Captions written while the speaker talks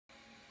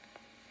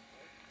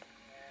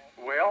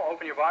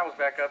Open your Bibles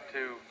back up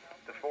to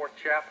the 4th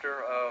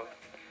chapter of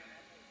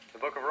the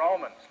book of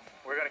Romans.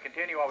 We're going to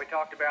continue what we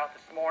talked about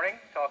this morning,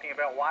 talking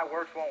about why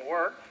works won't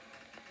work.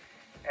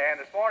 And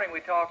this morning we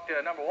talked,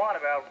 number one,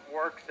 about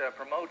works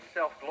promotes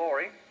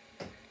self-glory.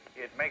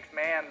 It makes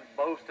man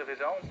boast of his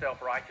own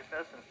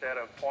self-righteousness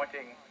instead of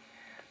pointing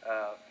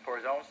for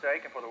his own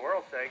sake and for the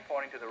world's sake,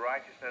 pointing to the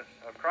righteousness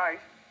of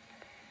Christ.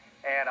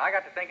 And I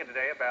got to thinking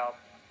today about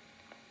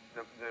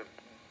the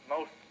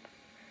most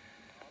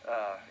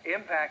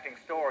impacting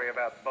story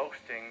about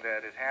boasting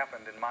that has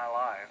happened in my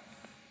life.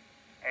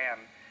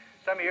 And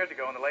some years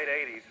ago in the late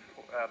 80s,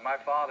 my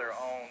father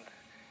owned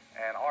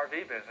an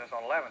RV business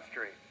on 11th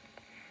Street,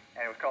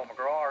 and it was called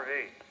McGraw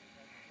RV.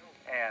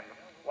 And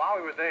while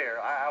we were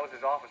there, I was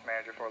his office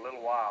manager for a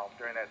little while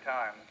during that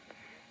time,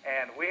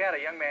 and we had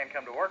a young man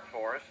come to work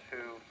for us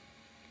who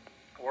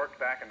worked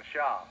back in the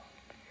shop.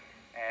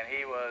 And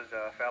he was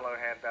a fellow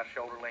who had about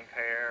shoulder-length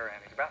hair,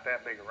 and he's about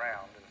that big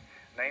around. His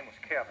name was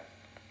Kevin.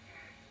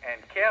 And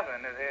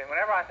Kevin,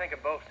 whenever I think of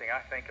boasting,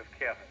 I think of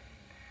Kevin.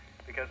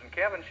 Because when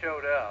Kevin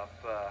showed up,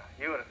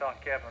 you would have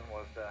thought Kevin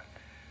was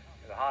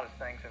the hottest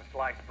thing since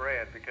sliced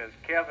bread. Because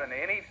Kevin,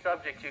 any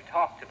subject you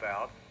talked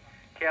about,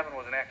 Kevin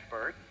was an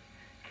expert.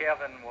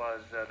 Kevin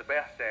was the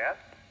best at.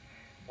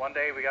 One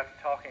day we got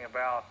to talking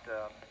about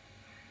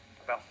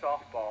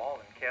softball,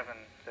 and Kevin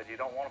said, "You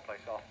don't want to play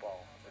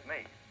softball with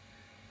me.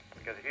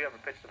 Because if you ever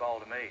pitch the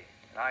ball to me,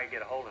 and I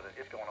get a hold of it,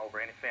 it's going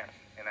over any fence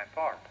in that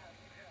park."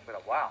 We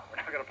thought, wow, we're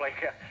not going to play.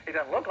 He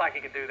doesn't look like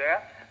he can do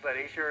that, but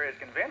he sure is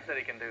convinced that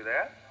he can do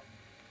that.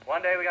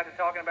 One day we got to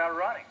talking about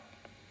running.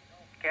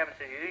 Kevin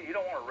said, you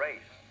don't want to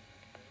race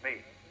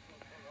me.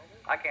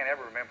 I can't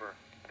ever remember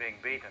being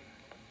beaten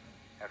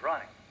at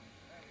running.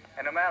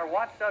 And no matter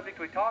what subject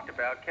we talked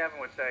about, Kevin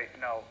would say,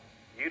 no,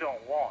 you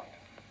don't want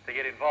to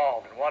get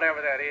involved in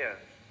whatever that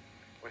is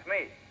with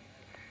me.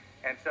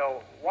 And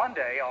so one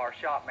day our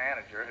shop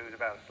manager, who was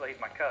about as slow, he's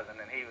my cousin,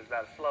 and he was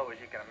about as slow as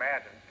you can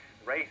imagine,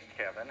 raced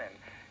Kevin and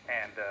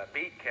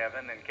beat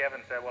Kevin, and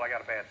Kevin said, well, I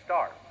got a bad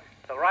start.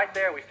 So right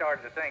there we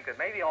started to think that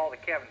maybe all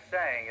that Kevin's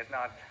saying is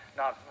not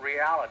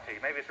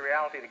reality. Maybe it's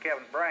reality to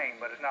Kevin's brain,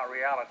 but it's not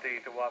reality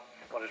to what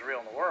is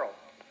real in the world.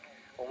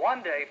 Well,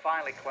 one day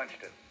finally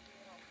clinched it.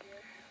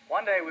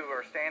 One day we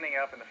were standing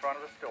up in the front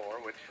of the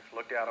store, which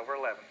looked out over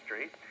 11th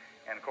Street,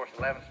 and of course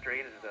 11th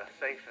Street is the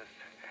safest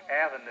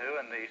avenue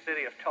in the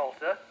city of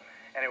Tulsa,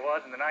 and it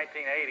was in the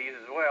 1980s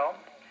as well.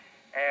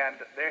 And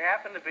there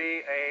happened to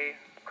be a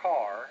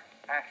car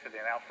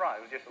accident out front.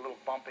 It was just a little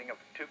bumping of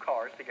two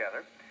cars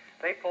together.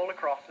 They pulled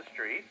across the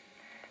street,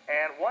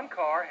 and one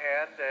car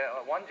had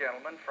one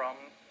gentleman from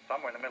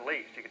somewhere in the Middle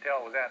East. You could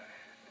tell it was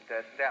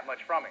that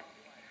much from him.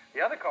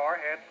 The other car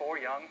had four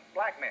young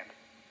black men.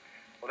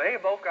 Well, they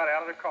both got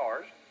out of their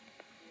cars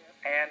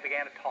and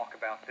began to talk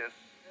about this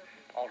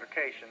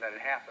altercation that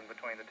had happened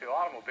between the two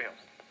automobiles.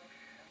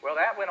 Well,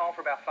 that went on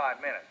for about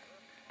 5 minutes.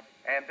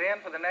 And then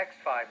for the next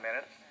 5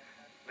 minutes,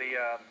 the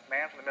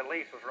man from the Middle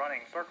East was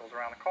running circles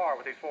around the car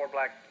with these four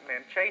black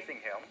men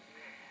chasing him.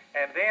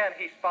 And then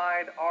he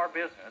spied our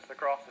business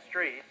across the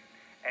street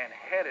and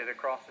headed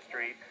across the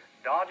street,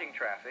 dodging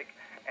traffic.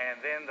 And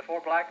then the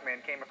four black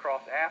men came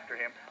across after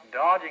him,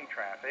 dodging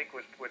traffic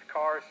with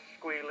cars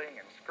squealing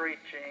and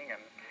screeching.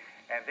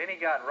 And then he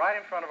got right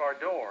in front of our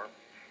door.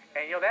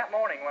 And, you know, that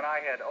morning when I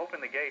had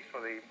opened the gates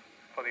for the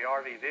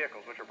RV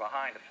vehicles, which are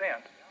behind the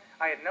fence,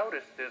 I had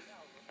noticed this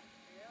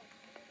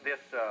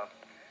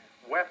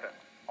weapon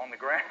on the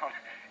ground.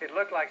 It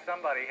looked like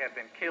somebody had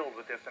been killed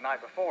with this the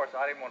night before, so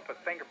I didn't want to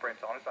put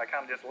fingerprints on it, so I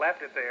kind of just left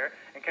it there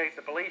in case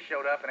the police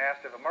showed up and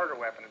asked if a murder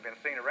weapon had been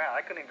seen around.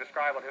 I couldn't even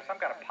describe it. It was some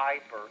kind of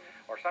pipe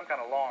or some kind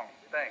of long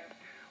thing.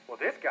 Well,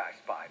 this guy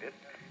spied it.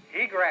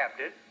 He grabbed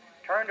it,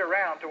 turned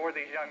around toward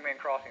these young men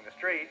crossing the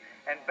street,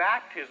 and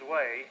backed his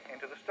way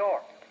into the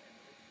store.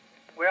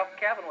 Well,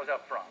 Kevin was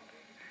up front,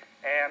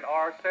 and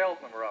our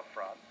salesmen were up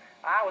front.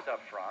 I was up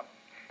front,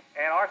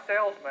 and our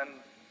salesmen,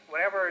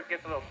 whenever it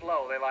gets a little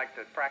slow, they like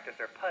to practice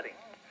their putting.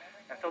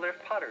 And so there's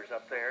putters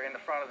up there in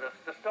the front of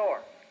the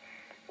store.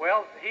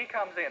 Well, he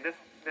comes in, this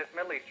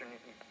Middle Eastern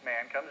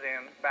man comes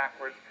in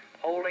backwards,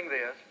 holding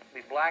this.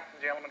 These black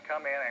gentlemen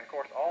come in, and of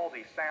course all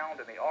the sound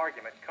and the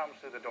argument comes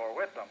through the door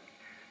with them.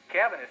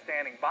 Kevin is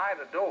standing by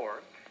the door.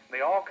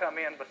 They all come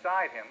in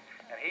beside him,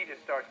 and he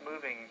just starts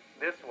moving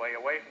this way,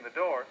 away from the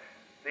door.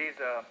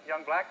 These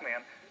young black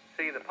men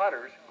see the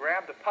putters,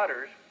 grab the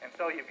putters, and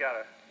so you've got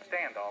a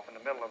standoff in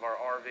the middle of our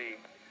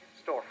RV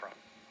storefront.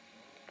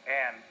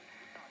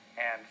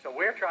 And so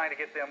we're trying to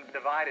get them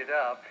divided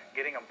up,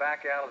 getting them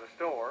back out of the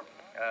store,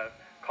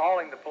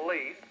 calling the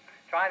police,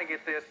 trying to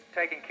get this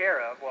taken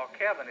care of, while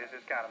Kevin is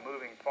just kind of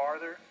moving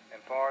farther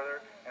and farther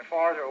and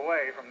farther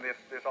away from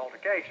this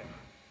altercation.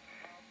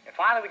 And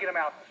finally we get them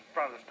out in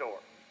front of the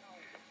store.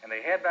 And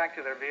they head back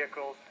to their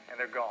vehicles, and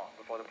they're gone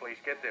before the police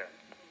get there.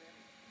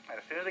 And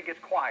as soon as it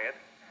gets quiet,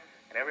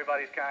 and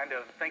everybody's kind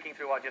of thinking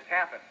through what just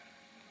happened,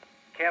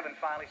 Kevin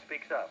finally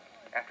speaks up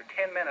after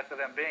 10 minutes of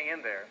them being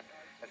in there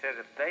and says,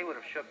 if they would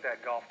have shook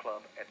that golf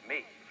club at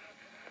me,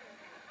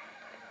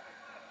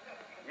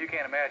 you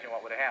can't imagine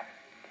what would have happened.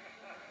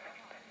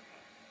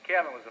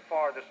 Kevin was the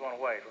farthest one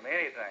away from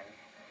anything,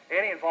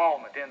 any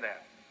involvement in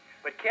that.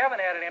 But Kevin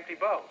had an empty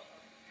boast.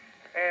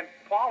 And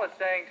Paul is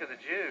saying to the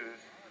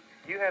Jews,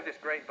 you have this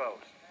great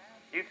boast.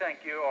 You think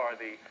you are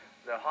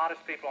the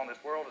hottest people on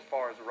this world as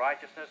far as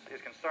righteousness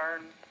is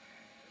concerned.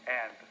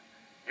 And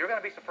you're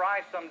going to be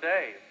surprised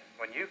someday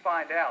when you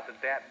find out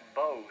that that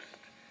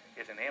boast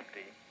is an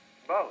empty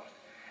boast.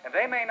 And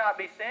they may not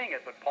be seeing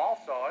it, but Paul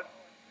saw it.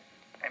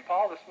 And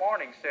Paul this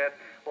morning said,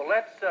 well,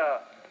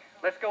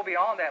 let's go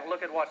beyond that and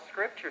look at what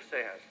Scripture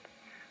says.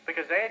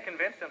 Because they had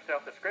convinced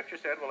themselves that Scripture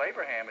said, well,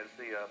 Abraham is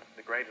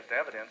the greatest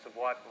evidence of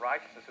what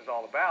righteousness is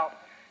all about.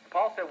 And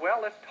Paul said, well,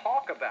 let's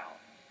talk about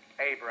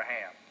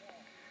Abraham.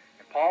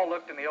 And Paul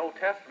looked in the Old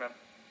Testament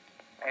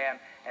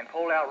and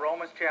pulled out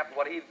Romans chapter,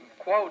 what he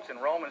quotes in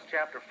Romans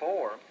chapter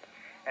 4.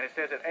 And it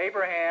says that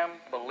Abraham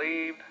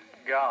believed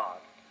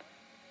God,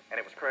 and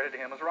it was credited to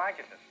him as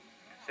righteousness.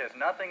 It says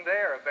nothing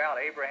there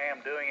about Abraham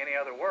doing any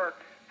other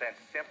work than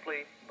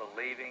simply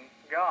believing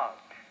God.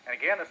 And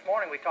again, this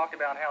morning we talked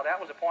about how that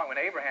was a point when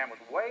Abraham was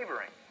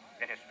wavering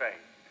in his faith.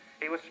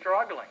 He was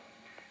struggling.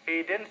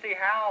 He didn't see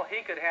how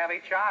he could have a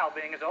child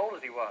being as old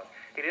as he was.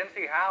 He didn't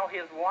see how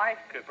his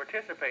wife could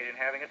participate in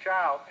having a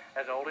child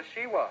as old as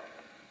she was.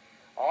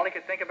 All he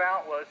could think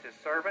about was his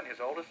servant, his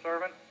oldest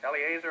servant,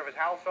 Eliezer of his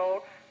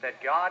household,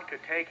 that God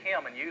could take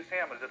him and use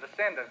him as a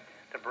descendant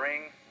to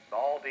bring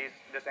all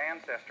this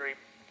ancestry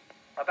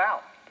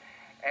about.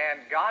 And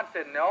God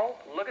said, no,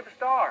 look at the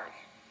stars.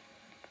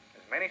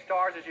 As many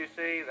stars as you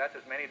see, that's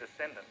as many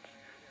descendants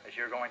as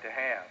you're going to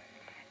have.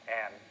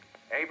 And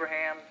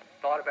Abraham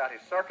thought about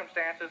his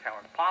circumstances, how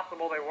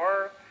impossible they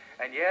were,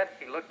 and yet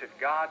he looked at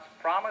God's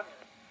promise,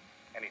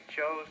 and he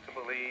chose to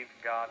believe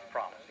God's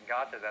promise. And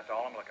God says, that's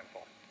all I'm looking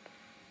for.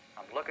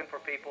 I'm looking for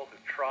people who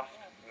trust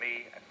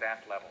me at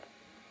that level.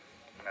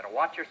 No matter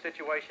what your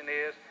situation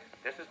is,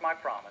 this is my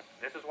promise.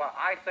 This is what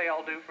I say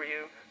I'll do for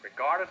you,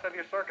 regardless of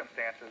your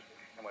circumstances.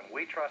 And when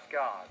we trust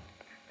God,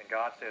 then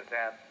God says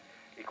that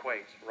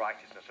equates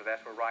righteousness. So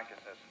that's where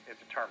righteousness is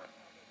determined.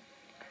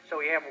 So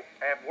we have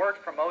works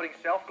promoting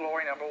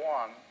self-glory, number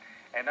one.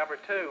 And number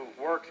two,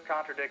 works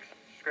contradicts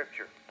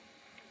Scripture.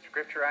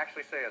 Scripture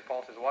actually says,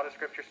 Paul says, what does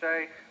Scripture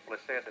say? Well,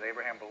 it says that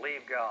Abraham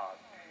believed God,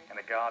 and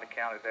that God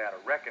accounted that, or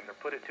reckoned, or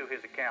put it to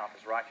his account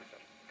as righteousness.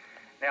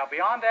 Now,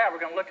 beyond that,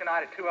 we're going to look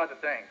tonight at two other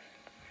things.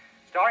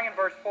 Starting in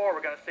verse 4,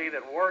 we're going to see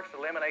that works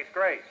eliminates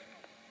grace.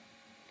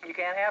 You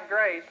can't have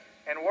grace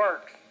and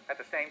works at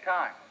the same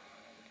time.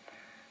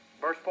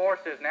 Verse 4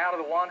 says, now to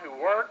the one who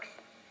works,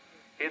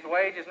 his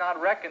wage is not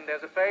reckoned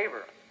as a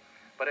favor,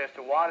 but as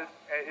to what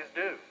is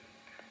due.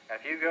 Now,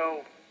 if you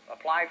go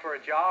apply for a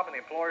job and the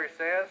employer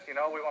says, we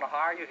want to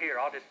hire you here,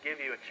 I'll just give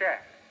you a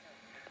check.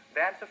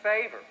 That's a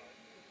favor.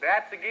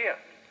 That's a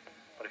gift.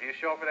 But if you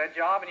show up for that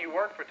job and you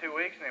work for 2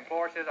 weeks and the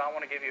employer says, I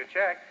want to give you a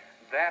check,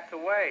 that's a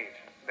wage.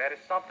 That is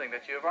something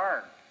that you have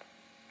earned.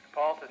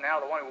 Paul says, now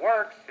the one who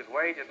works, his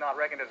wage is not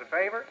reckoned as a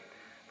favor,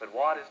 but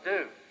what is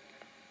due.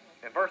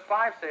 And verse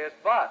 5 says,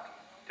 but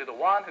to the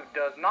one who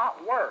does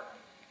not work,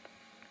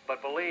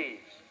 but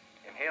believes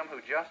in him who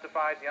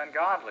justifies the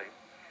ungodly,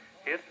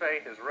 his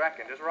faith is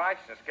reckoned as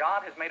righteousness.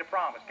 God has made a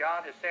promise.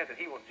 God has said that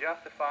he will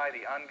justify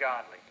the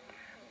ungodly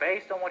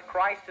based on what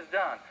Christ has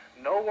done.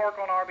 No work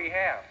on our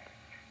behalf.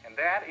 And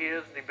that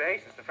is the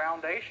basis, the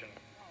foundation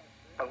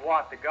of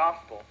what the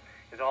gospel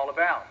is all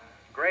about.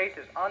 Grace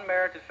is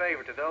unmerited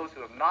favor to those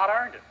who have not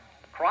earned it.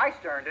 Christ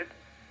earned it,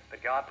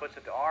 but God puts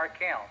it to our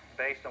account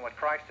based on what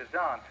Christ has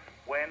done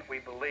when we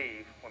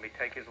believe, when we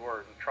take his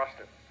word and trust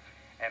it.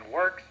 And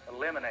works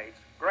eliminates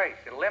grace.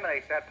 It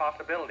eliminates that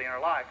possibility in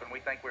our life when we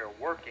think we are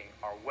working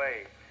our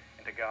way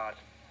into God's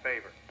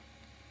favor.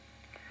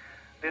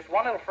 This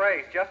one little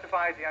phrase,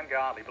 justifies the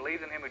ungodly,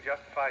 believes in him who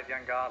justifies the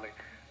ungodly,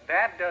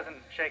 that doesn't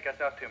shake us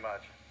up too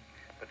much,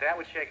 but that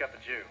would shake up a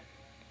Jew.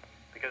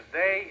 Because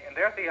they, in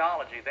their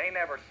theology, they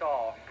never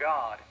saw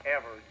God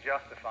ever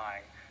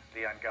justifying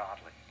the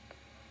ungodly.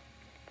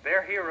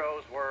 Their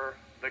heroes were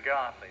the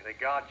godly. That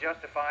God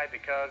justified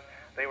because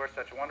they were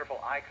such wonderful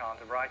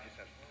icons of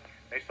righteousness.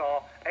 They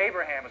saw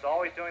Abraham as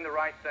always doing the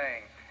right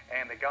thing,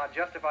 and that God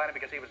justified him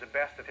because he was the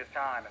best of his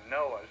time, and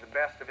Noah was the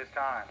best of his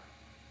time.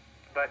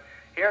 But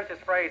here's this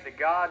phrase that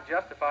God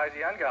justifies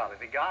the ungodly.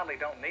 The godly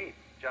don't need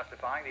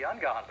justifying. The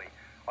ungodly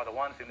are the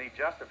ones who need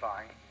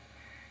justifying.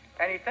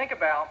 And you think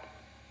about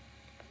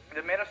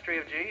the ministry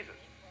of Jesus.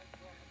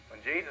 When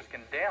Jesus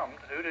condemned,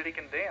 who did he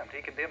condemn?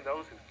 He condemned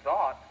those who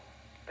thought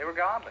they were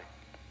godly.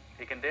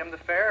 He condemned the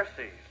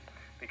Pharisees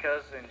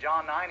because in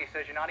John 9 he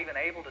says you're not even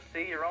able to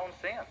see your own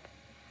sin.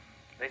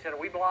 They said, are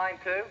we blind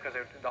too? Because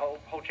the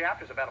whole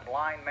chapter is about a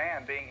blind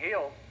man being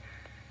healed.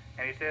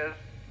 And he says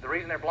the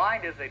reason they're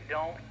blind is they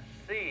don't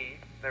see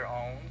their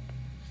own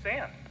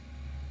sin.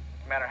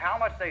 No matter how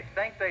much they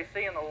think they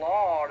see in the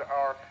law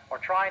or are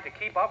trying to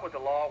keep up with the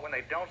law, when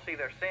they don't see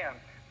their sin,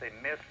 they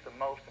miss the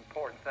most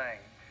important thing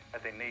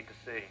that they need to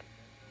see.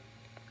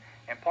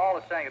 And Paul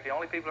is saying that the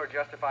only people who are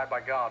justified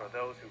by God are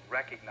those who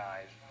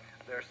recognize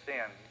their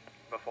sin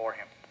before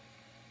him.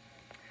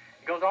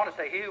 He goes on to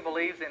say, he who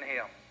believes in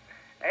him.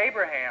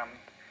 Abraham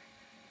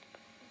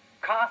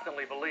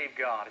constantly believed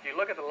God. If you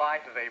look at the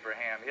life of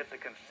Abraham, it's a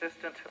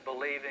consistent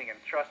believing and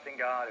trusting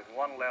God at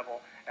one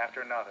level after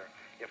another.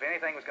 If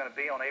anything was going to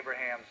be on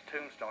Abraham's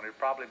tombstone, it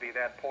would probably be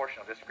that portion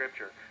of this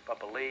scripture,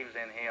 but believes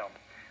in him.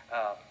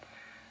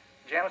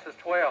 Genesis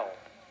 12,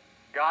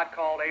 God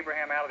called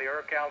Abraham out of the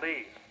Ur of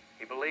Chaldees.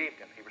 He believed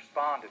him. He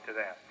responded to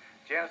that.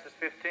 Genesis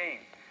 15,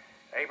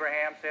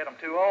 Abraham said, I'm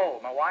too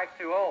old. My wife's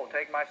too old.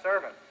 Take my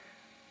servant.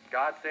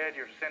 God said,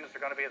 your descendants are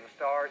going to be as the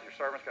stars. Your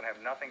servant's going to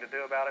have nothing to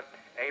do about it.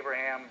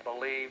 Abraham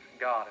believed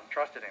God and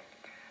trusted him.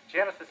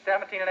 Genesis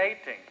 17 and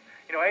 18.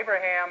 You know,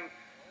 Abraham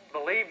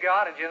believed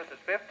God in Genesis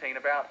 15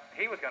 about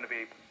he was going to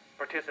be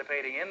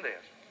participating in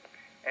this.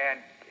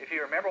 And if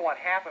you remember what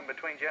happened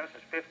between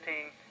Genesis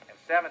 15 and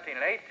 17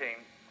 and 18,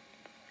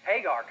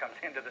 Hagar comes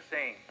into the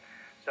scene.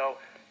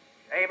 So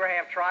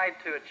Abraham tried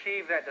to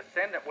achieve that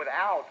descendant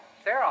without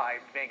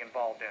Sarai being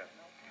involved in it.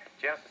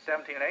 Genesis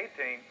 17 and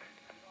 18,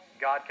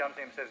 God comes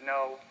to him and says,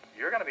 no,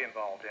 you're going to be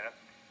involved in it,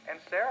 and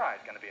Sarai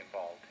is going to be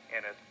involved in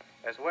it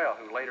as well,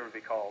 who later would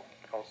be called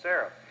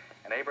Sarah.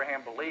 And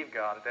Abraham believed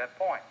God at that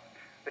point.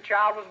 The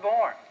child was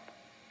born.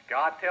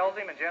 God tells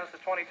him in Genesis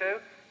 22,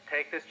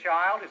 take this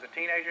child, who's a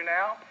teenager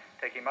now,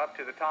 take him up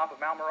to the top of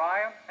Mount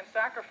Moriah and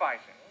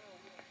sacrifice him.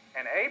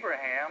 And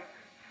Abraham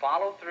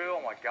followed through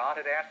on what God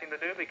had asked him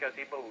to do because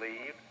he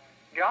believed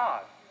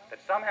God. That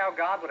somehow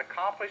God would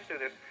accomplish through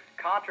this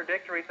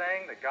contradictory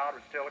thing, that God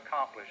would still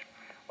accomplish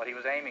what he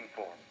was aiming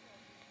for.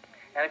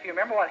 And if you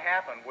remember what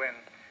happened when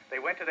they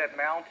went to that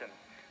mountain,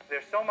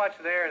 there's so much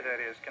there that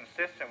is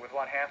consistent with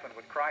what happened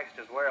with Christ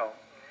as well.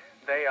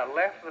 They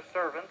left the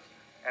servants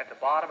at the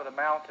bottom of the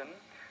mountain.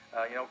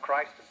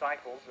 Christ's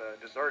disciples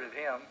deserted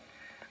him.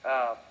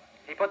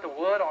 He put the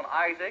wood on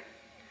Isaac,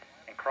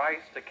 and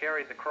Christ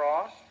carried the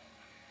cross.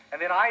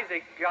 And then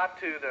Isaac got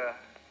to the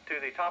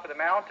top of the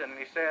mountain, and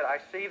he said, I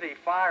see the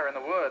fire and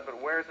the wood,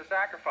 but where's the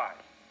sacrifice?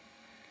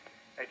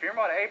 If you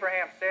remember what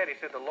Abraham said, he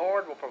said, the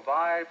Lord will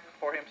provide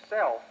for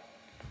himself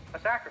a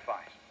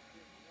sacrifice.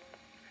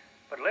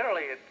 But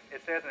literally,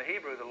 it says in the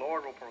Hebrew, the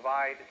Lord will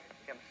provide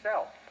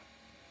himself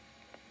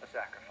a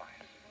sacrifice.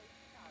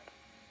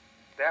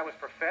 That was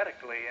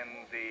prophetically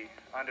in the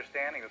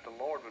understanding that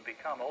the Lord would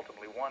become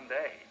ultimately one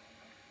day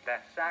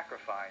that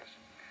sacrifice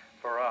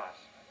for us.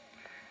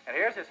 And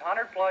here's this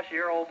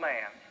 100-plus-year-old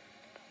man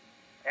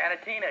and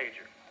a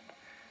teenager.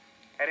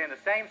 And in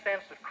the same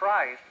sense that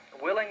Christ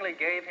willingly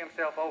gave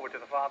himself over to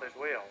the Father's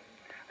will,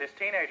 this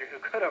teenager who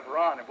could have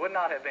run and would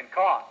not have been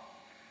caught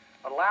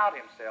allowed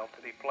himself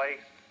to be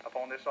placed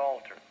upon this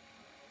altar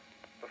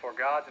before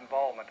God's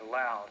involvement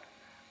allowed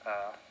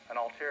an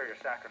ulterior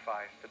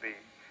sacrifice to be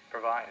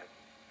provided.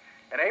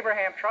 And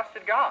Abraham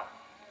trusted God,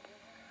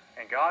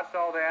 and God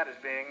saw that as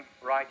being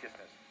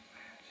righteousness.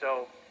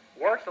 So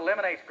works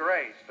eliminates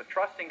grace, but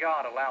trusting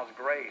God allows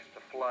grace to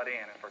flood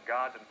in and for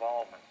God's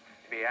involvement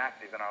to be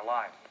active in our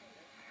lives.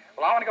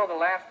 Well, I want to go to the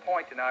last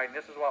point tonight, and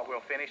this is what we'll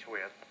finish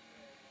with.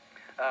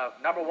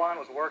 Number one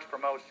was works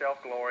promote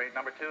self-glory.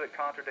 Number two, it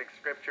contradicts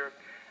Scripture.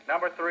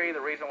 Number three,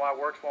 the reason why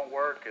works won't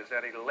work is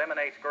that it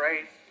eliminates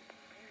grace.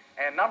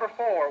 And number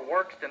four,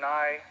 works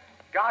deny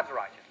God's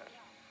righteousness.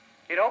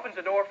 It opens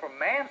the door for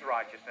man's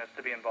righteousness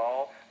to be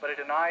involved, but it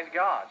denies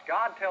God's.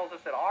 God tells us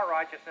that our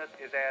righteousness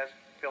is as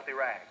filthy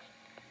rags.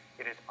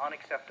 It is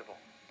unacceptable.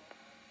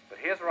 But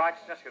his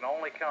righteousness can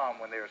only come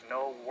when there's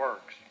no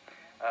works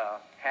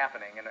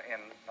happening in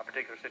a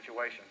particular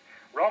situation.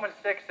 Romans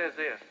 6 says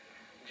this,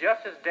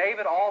 just as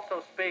David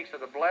also speaks of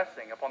the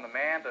blessing upon the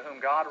man to whom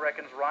God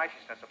reckons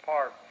righteousness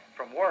apart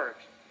from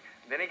works,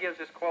 then he gives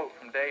this quote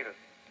from David.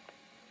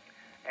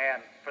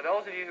 And for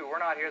those of you who were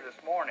not here this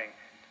morning,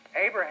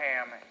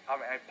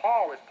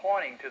 Paul is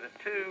pointing to the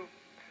two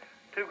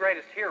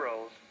greatest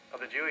heroes of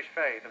the Jewish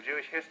faith, of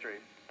Jewish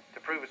history, to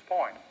prove his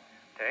point,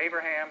 to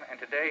Abraham and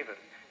to David.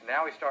 And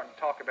now he's starting to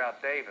talk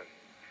about David.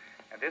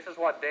 And this is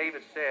what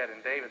David said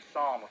in David's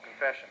psalm of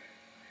confession.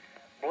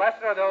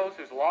 Blessed are those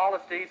whose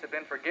lawless deeds have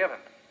been forgiven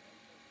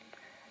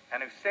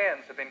and whose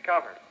sins have been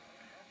covered.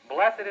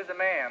 Blessed is a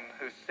man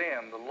whose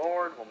sin the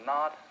Lord will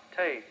not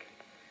take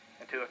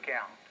into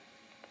account.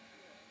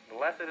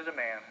 Blessed is a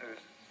man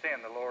whose sin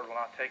the Lord will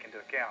not take into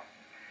account.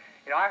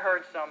 You know, I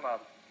heard some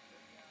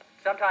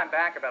time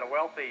back about a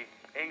wealthy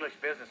English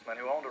businessman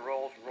who owned a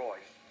Rolls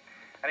Royce.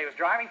 And he was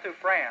driving through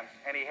France,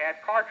 and he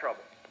had car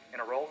trouble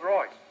in a Rolls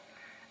Royce.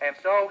 And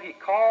so he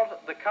called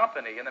the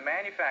company, and the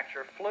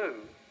manufacturer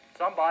flew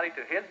somebody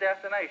to his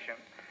destination,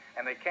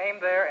 and they came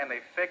there and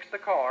they fixed the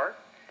car,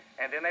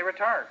 and then they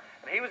returned.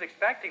 And he was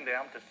expecting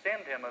them to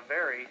send him a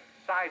very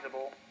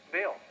sizable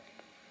bill.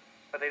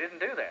 But they didn't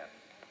do that.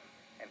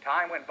 And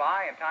time went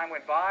by,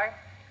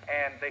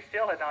 and they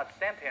still had not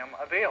sent him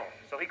a bill.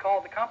 So he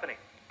called the company.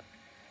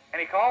 And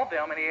he called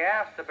them, and he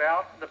asked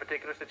about the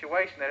particular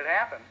situation that had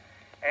happened.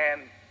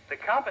 And the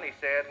company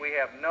said, we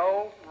have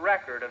no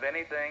record of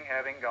anything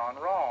having gone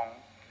wrong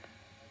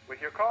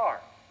with your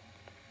car.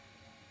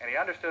 And he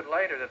understood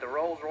later that the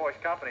Rolls-Royce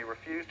company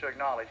refused to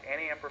acknowledge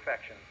any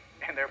imperfection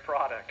in their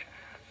product.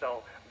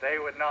 So they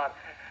would not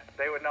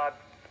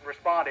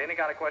respond to any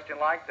kind of question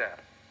like that.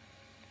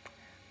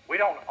 We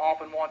don't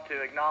often want to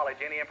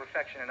acknowledge any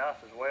imperfection in us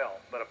as well.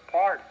 But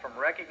apart from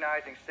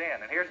recognizing sin,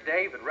 and here's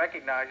David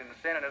recognizing the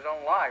sin in his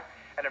own life,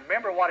 and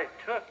remember what it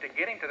took to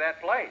get him to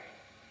that place.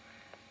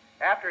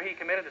 After he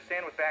committed the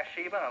sin with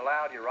Bathsheba and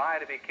allowed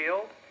Uriah to be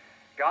killed,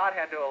 God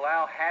had to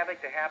allow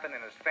havoc to happen in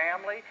his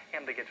family,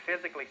 him to get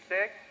physically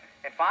sick.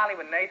 And finally,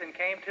 when Nathan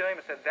came to him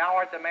and said, "Thou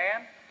art the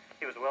man,"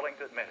 he was willing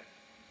to admit it.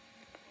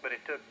 But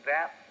it took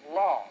that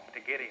long to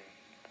get him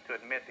to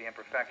admit the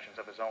imperfections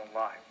of his own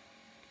life.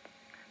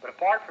 But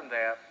apart from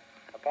that,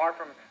 apart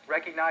from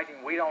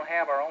recognizing we don't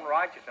have our own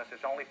righteousness,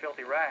 it's only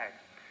filthy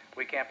rags,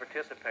 we can't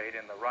participate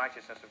in the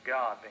righteousness of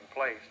God being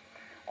placed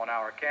on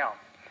our account.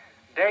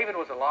 David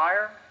was a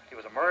liar. He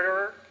was a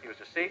murderer. He was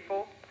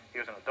deceitful. He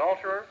was an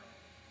adulterer.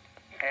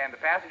 And the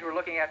passage we're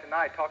looking at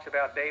tonight talks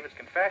about David's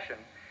confession.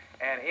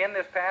 And in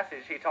this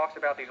passage, he talks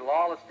about these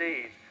lawless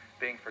deeds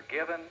being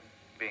forgiven,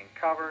 being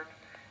covered,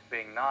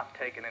 being not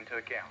taken into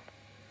account.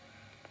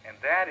 And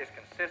that is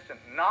consistent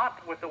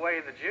not with the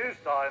way the Jews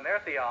thought in their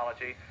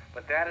theology,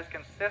 but that is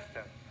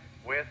consistent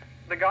with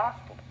the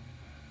gospel,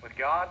 with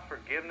God's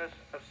forgiveness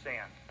of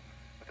sin,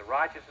 with the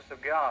righteousness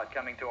of God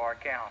coming to our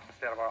accounts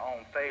instead of our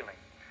own failing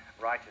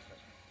righteousness.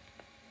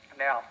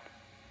 Now,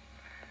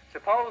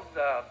 suppose,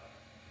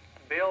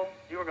 Bill,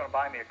 you were going to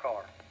buy me a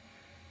car,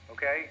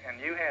 okay?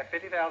 And you had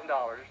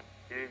 $50,000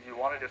 you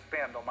wanted to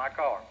spend on my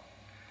car.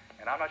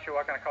 And I'm not sure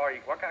what kind of car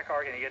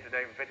can you get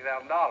today for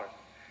 $50,000?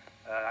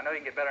 I know you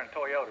can get better than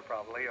Toyota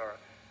probably, or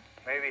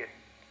maybe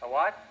a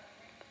what?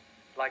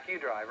 Like you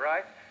drive,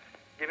 right?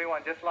 Give me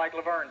one just like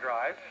Laverne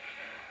drives.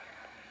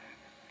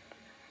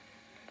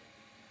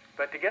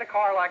 But to get a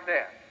car like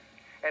that,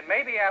 and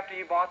maybe after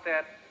you bought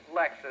that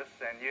Lexus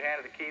and you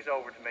handed the keys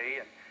over to me,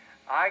 and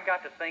I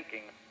got to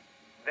thinking,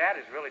 that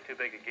is really too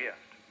big a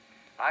gift.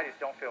 I just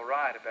don't feel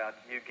right about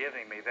you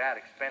giving me that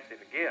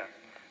expensive a gift.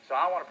 So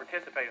I want to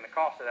participate in the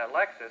cost of that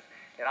Lexus,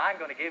 and I'm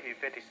going to give you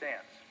 50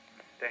 cents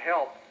to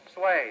help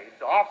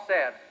to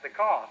offset the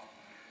cost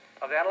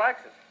of that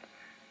Lexus.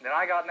 And then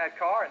I got in that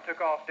car and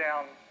took off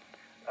down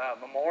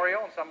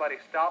Memorial, and somebody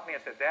stopped me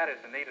and said, "That is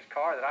the neatest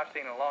car that I've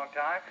seen in a long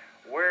time.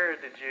 Where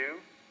did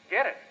you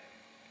get it?"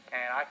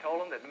 And I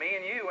told them that me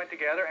and you went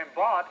together and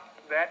bought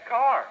that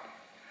car.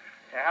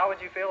 Now, how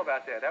would you feel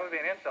about that? That would be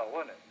an insult,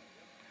 wouldn't it?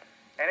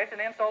 And it's an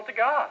insult to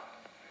God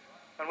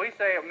when we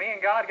say me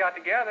and God got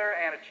together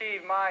and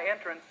achieved my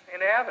entrance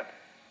into heaven.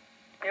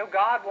 You know,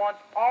 God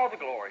wants all the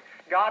glory.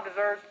 God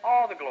deserves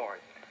all the glory.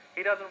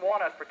 He doesn't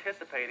want us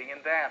participating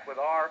in that with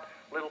our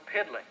little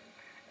piddling.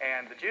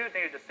 And the Jews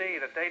needed to see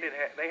that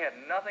they had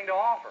nothing to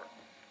offer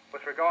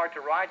with regard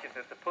to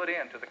righteousness to put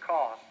into the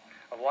cost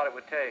of what it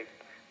would take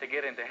to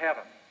get into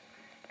heaven.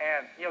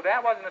 And, you know,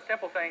 that wasn't a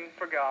simple thing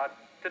for God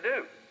to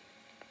do.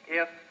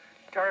 If,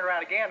 turn it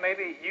around again,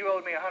 maybe you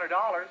owed me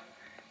 $100,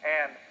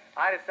 and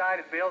I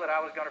decided, Bill, that I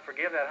was going to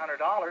forgive that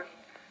 $100.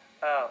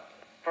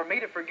 For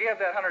me to forgive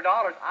that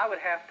 $100, I would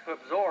have to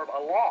absorb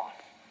a loss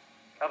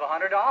of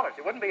 $100.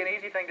 It wouldn't be an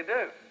easy thing to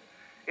do.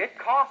 It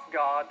cost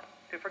God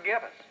to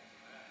forgive us.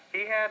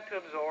 He had to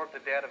absorb the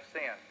debt of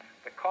sin,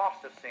 the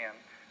cost of sin,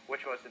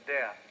 which was the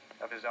death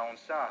of his own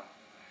son.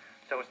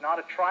 So it's not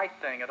a trite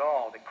thing at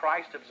all that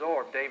Christ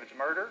absorbed David's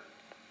murder,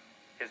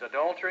 his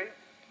adultery,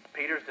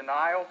 Peter's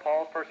denial,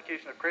 Paul's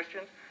persecution of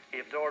Christians. He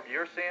absorbed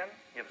your sin.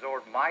 He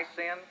absorbed my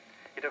sin.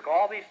 He took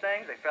all these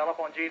things. They fell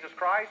upon Jesus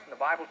Christ, and the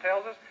Bible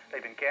tells us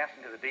they've been cast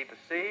into the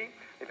deepest sea.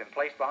 They've been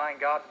placed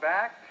behind God's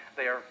back.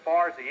 They are as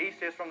far as the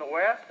east is from the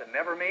west and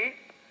never meet,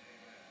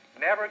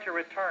 never to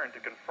return to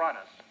confront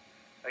us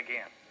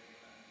again.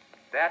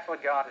 That's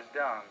what God has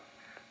done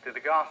through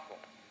the gospel.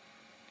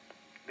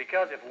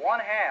 Because if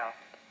 1/2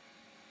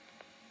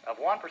 of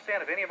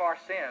 1% of any of our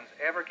sins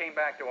ever came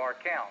back to our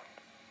account,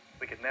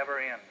 we could never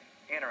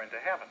enter into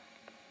heaven.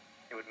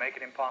 It would make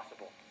it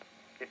impossible.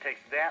 It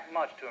takes that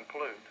much to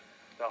pollute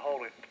the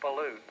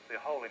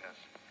holiness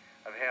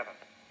of heaven.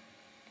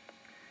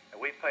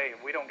 And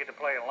we don't get to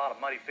play in a lot of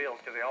muddy fields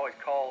because they always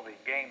call the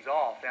games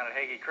off down at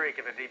Hagee Creek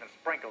if it even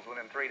sprinkles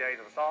within 3 days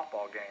of a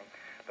softball game.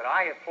 But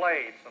I have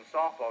played some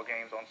softball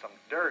games on some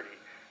dirty,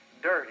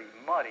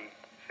 muddy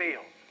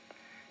fields.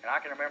 And I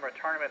can remember a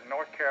tournament in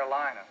North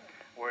Carolina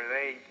where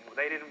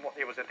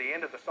it was at the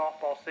end of the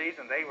softball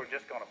season. They were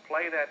just going to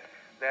play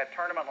that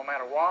tournament no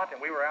matter what, and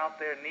we were out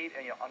there knee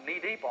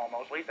deep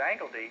almost, at least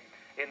ankle deep,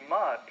 in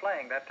mud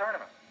playing that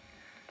tournament.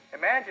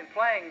 Imagine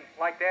playing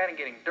like that and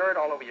getting dirt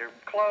all over your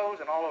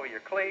clothes and all over your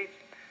cleats,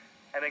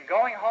 and then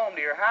going home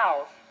to your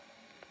house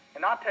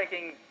and not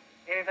taking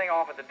anything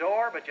off at the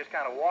door, but just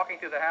kind of walking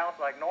through the house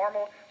like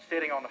normal,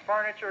 sitting on the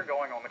furniture,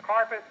 going on the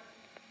carpet.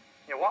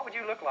 You know, what would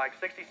you look like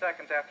 60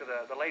 seconds after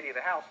the lady of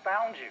the house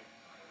found you?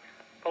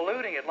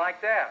 Polluting it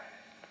like that.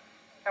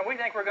 And we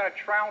think we're going to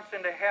trounce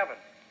into heaven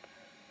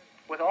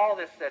with all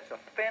this that's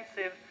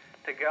offensive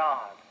to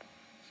God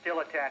still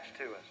attached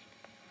to us.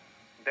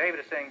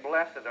 David is saying,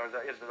 "Blessed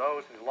is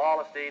those whose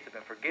lawless deeds have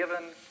been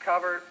forgiven,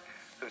 covered,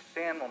 whose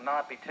sin will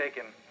not be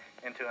taken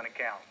into an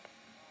account."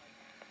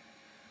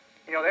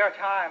 You know, there are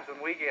times when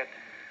we get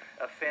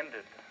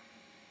offended,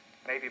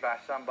 maybe by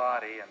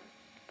somebody,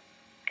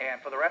 And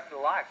for the rest of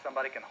their life,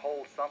 somebody can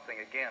hold something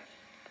against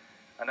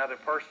another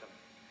person,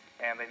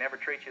 and they never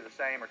treat you the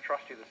same or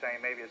trust you the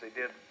same maybe as they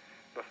did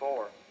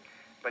before.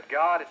 But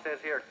God, it says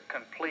here,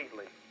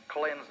 completely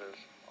cleanses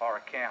our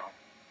account,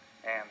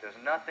 and there's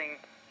nothing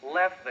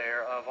left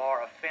there of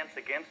our offense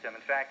against him.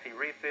 In fact, he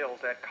refills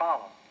that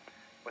column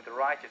with the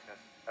righteousness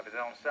of his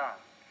own Son.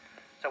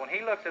 So when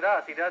he looks at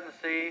us, he doesn't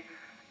see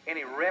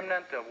any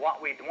remnant of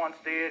what we once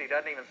did. He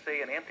doesn't even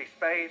see an empty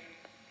space.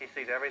 He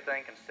sees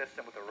everything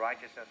consistent with the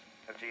righteousness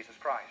of Jesus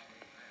Christ.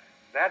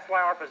 That's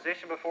why our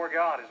position before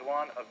God is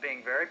one of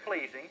being very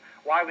pleasing,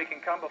 why we can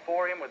come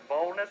before him with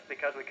boldness,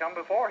 because we come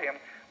before him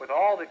with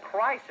all that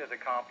Christ has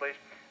accomplished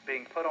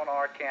being put on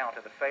our account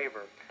of the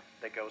favor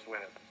that goes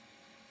with it.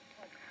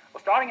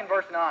 Well, starting in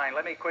verse 9,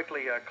 let me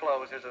quickly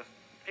close. There's a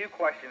few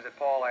questions that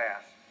Paul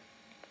asks.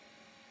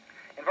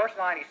 In verse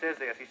 9 he says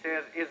this. He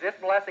says, is this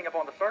blessing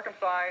upon the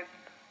circumcised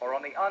or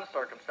on the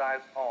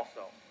uncircumcised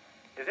also?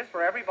 Is this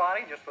for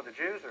everybody, just for the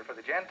Jews or for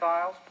the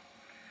Gentiles?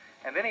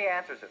 And then he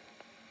answers it.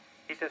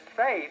 He says,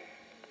 faith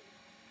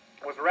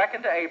was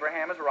reckoned to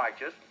Abraham as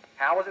righteous.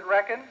 How was it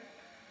reckoned?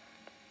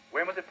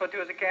 When was it put to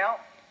his account?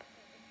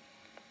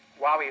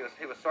 While he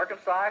was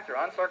circumcised or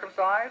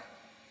uncircumcised?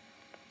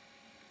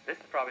 This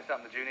is probably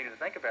something the Jew needed to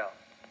think about.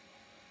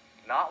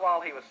 Not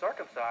while he was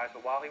circumcised,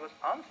 but while he was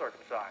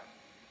uncircumcised.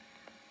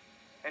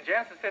 In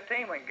Genesis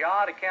 15, when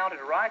God accounted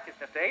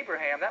righteousness to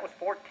Abraham, that was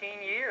 14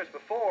 years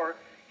before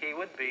he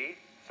would be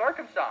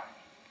circumcised.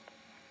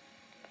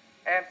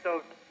 And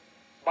so,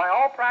 by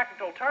all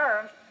practical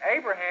terms,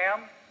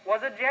 Abraham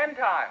was a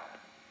Gentile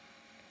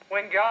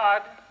when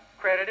God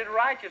credited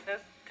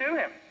righteousness to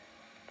him.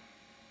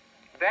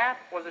 That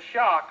was a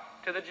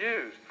shock to the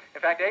Jews. In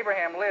fact,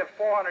 Abraham lived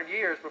 400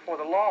 years before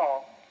the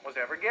law was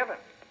ever given.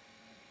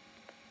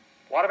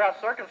 What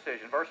about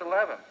circumcision? Verse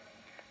 11.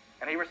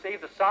 And he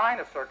received the sign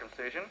of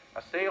circumcision,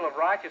 a seal of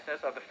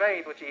righteousness of the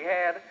faith which he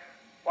had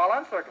while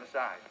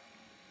uncircumcised.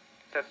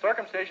 It says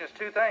circumcision is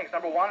two things.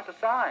 Number one, it's a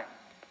sign.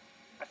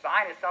 A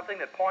sign is something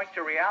that points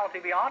to reality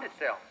beyond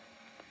itself.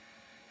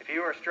 If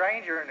you were a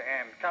stranger and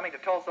coming to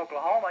Tulsa,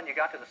 Oklahoma, and you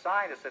got to the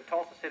sign that said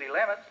Tulsa City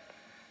Limits,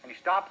 and you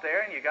stopped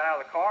there and you got out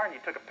of the car and you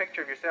took a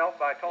picture of yourself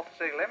by a Tulsa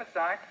City Limits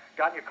sign,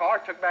 got in your car,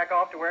 took back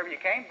off to wherever you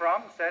came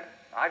from, and said,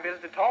 I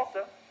visited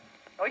Tulsa.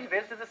 Oh, you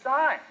visited the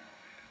sign.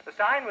 The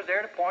sign was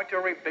there to point to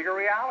a bigger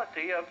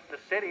reality of the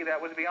city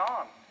that was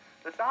beyond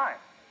the sign.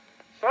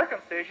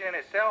 Circumcision in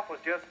itself was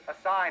just a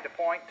sign to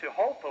point to,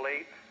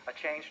 hopefully, a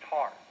changed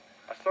heart,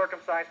 a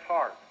circumcised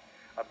heart,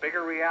 a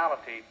bigger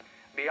reality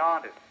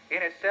beyond it.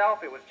 In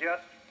itself, it was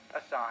just a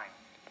sign.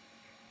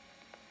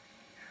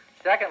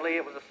 Secondly,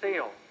 it was a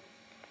seal.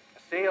 A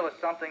seal is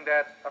something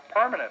that's a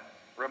permanent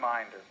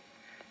reminder.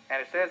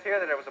 And it says here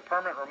that it was a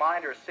permanent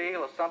reminder, a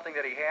seal of something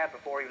that he had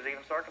before he was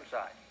even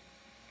circumcised.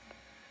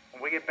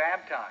 When we get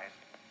baptized,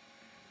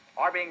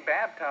 our being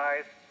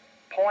baptized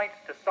points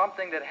to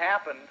something that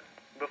happened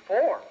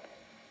before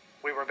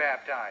we were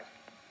baptized.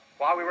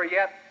 While we were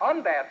yet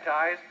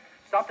unbaptized,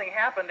 something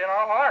happened in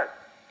our heart.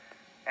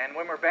 And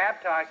when we're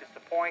baptized, it's to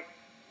point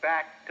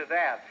back to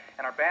that.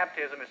 And our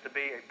baptism is to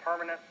be a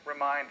permanent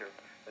reminder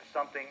that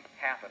something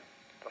happened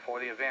before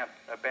the event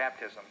of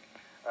baptism.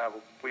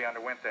 We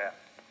underwent that.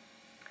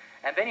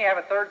 And then you have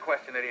a third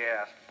question that he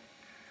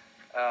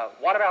asked.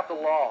 What about the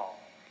law?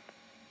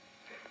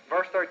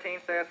 Verse 13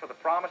 says, for the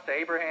promise to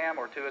Abraham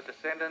or to his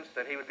descendants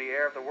that he would be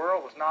heir of the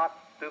world was not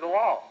through the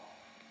law,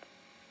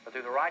 but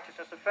through the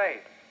righteousness of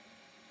faith.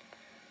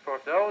 For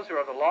if those who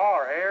are of the law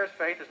are heirs,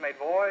 faith is made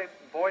void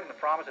and the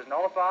promise is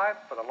nullified.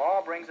 For the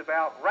law brings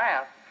about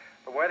wrath,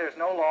 but where there is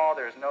no law,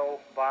 there is no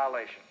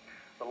violation.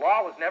 The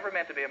law was never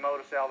meant to be a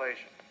mode of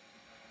salvation.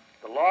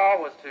 The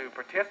law was to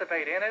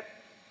participate in it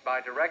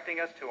by directing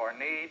us to our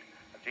need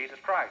of Jesus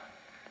Christ,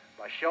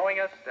 by showing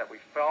us that we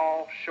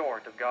fall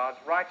short of God's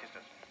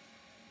righteousness.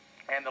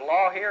 And the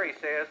law here, he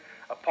says,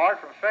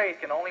 apart from faith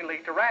can only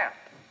lead to wrath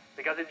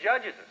because it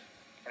judges us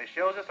and it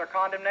shows us our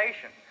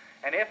condemnation.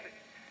 And if,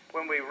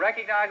 when we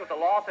recognize what the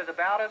law says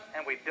about us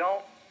and we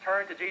don't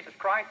turn to Jesus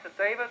Christ to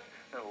save us,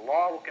 then the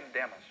law will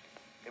condemn us.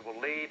 It will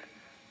lead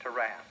to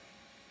wrath.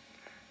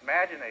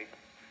 Imagine a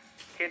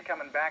kid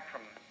coming back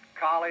from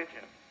college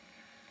and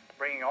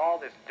bringing all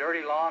this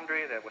dirty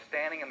laundry that was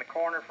standing in the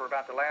corner for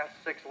about the last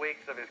 6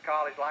 weeks of his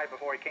college life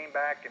before he came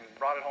back and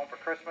brought it home for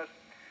Christmas.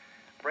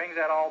 Brings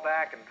that all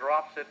back and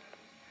drops it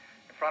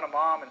in front of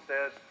mom and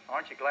says,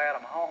 aren't you glad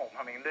I'm home?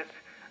 I mean,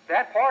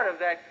 that part of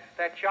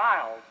that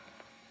child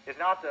is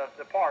not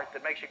the part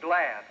that makes you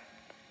glad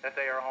that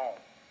they are home.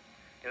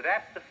 You know,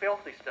 that's the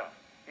filthy stuff.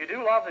 You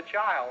do love the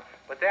child,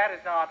 but that is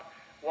not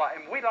what,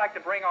 and we like to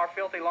bring our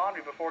filthy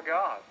laundry before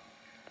God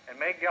and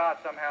make God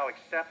somehow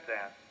accept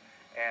that.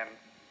 And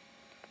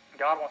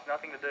God wants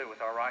nothing to do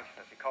with our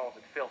righteousness. He calls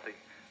it filthy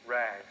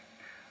rags.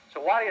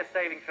 So why is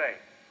saving faith?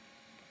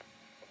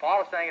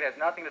 Paul is saying it has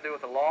nothing to do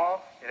with the law.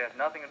 It has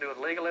nothing to do with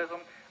legalism.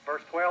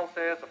 Verse 12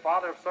 says, the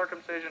father of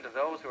circumcision to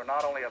those who are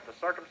not only of the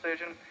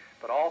circumcision,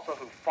 but also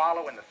who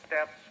follow in the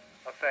steps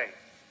of faith.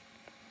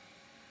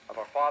 of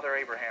our father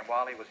Abraham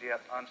while he was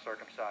yet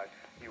uncircumcised.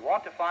 You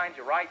want to find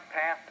your right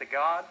path to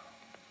God?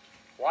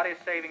 What is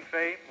saving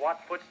faith?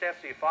 What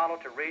footsteps do you follow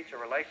to reach a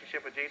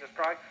relationship with Jesus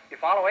Christ? You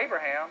follow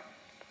Abraham,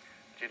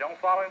 but you don't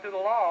follow him through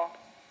the law.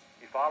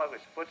 You follow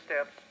his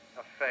footsteps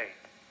of faith.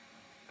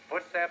 The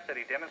footsteps that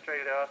he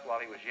demonstrated to us while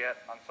he was yet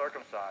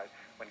uncircumcised.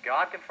 When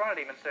God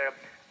confronted him and said,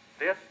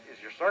 this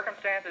is your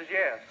circumstances,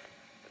 yes,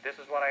 but this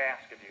is what I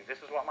ask of you.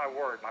 This is what my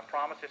word, my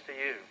promise is to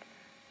you.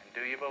 And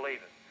do you believe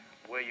it?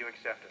 Will you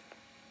accept it?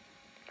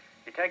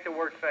 You take the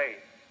word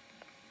faith,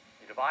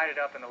 you divide it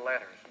up into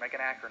letters, make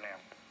an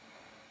acronym.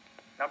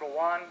 Number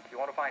one, if you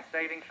want to find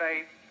saving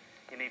faith,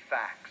 you need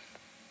facts.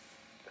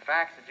 The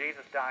facts that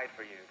Jesus died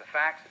for you. The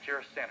facts that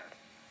you're a sinner.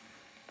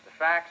 The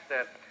facts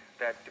that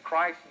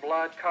Christ's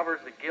blood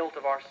covers the guilt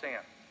of our sin.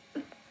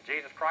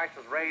 Jesus Christ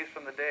was raised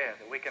from the dead,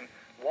 that we can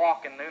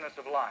walk in newness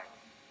of life.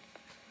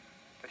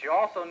 But you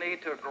also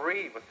need to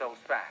agree with those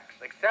facts.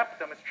 Accept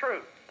them as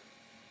truth.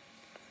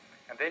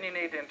 And then you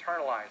need to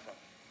internalize them.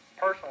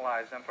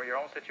 Personalize them for your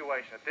own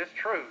situation. If this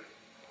truth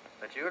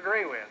that you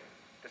agree with,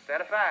 this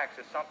set of facts,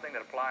 is something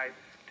that applies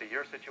to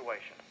your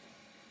situation.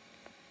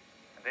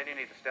 And then you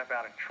need to step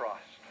out and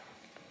trust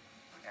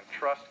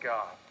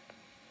God.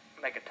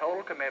 Make a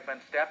total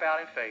commitment, step out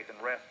in faith,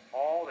 and rest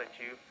all that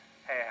you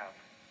have,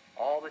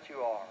 all that you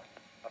are,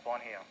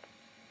 upon him.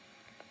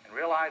 And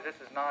realize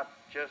this is not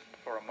just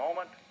for a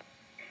moment,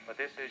 but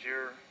this is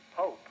your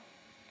hope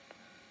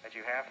that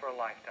you have for a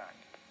lifetime,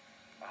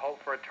 a hope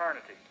for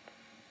eternity.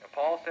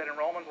 Paul said in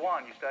Romans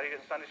 1, you studied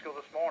it in Sunday school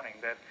this morning,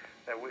 that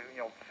we,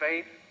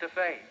 faith to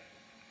faith.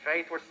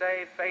 Faith we're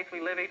saved, faith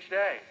we live each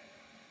day.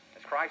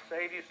 As Christ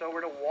saved you, so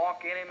we're to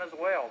walk in him as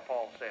well,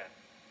 Paul said.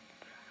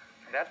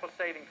 And that's what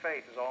saving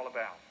faith is all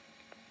about.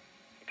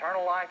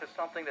 Eternal life is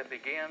something that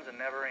begins and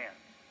never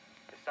ends.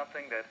 It's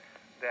something that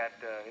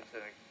it's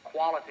a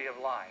quality of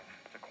life.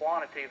 It's a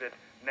quantity that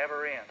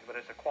never ends, but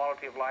it's a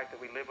quality of life that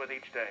we live with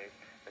each day.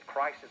 That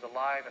Christ is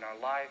alive in our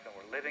life, and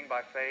we're living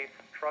by faith,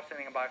 trusting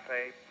him by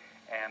faith.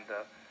 And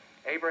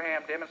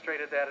Abraham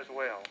demonstrated that as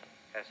well,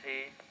 as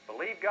he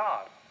believed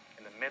God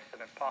in the midst of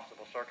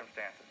impossible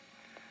circumstances.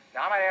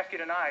 Now, I might ask you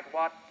tonight,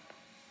 what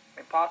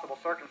impossible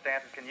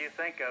circumstances can you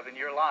think of in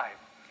your life?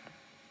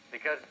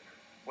 Because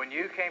when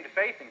you came to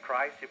faith in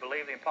Christ, you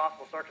believed the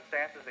impossible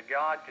circumstances that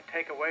God could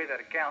take away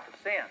that account of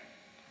sin,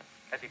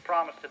 as he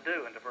promised to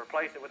do, and to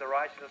replace it with the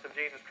righteousness of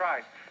Jesus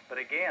Christ. But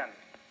again,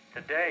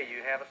 today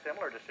you have a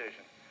similar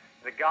decision,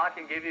 that God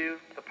can give you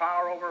the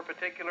power over a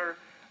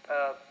particular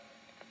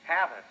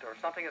habit or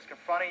something that's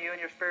confronting you in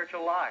your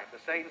spiritual life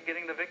that Satan's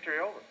getting the victory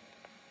over.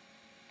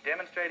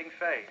 Demonstrating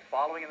faith,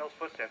 following in those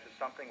footsteps, is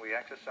something we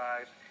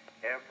exercise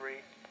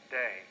every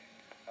day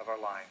of our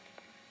life.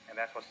 And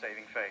that's what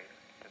saving faith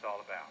is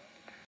all about.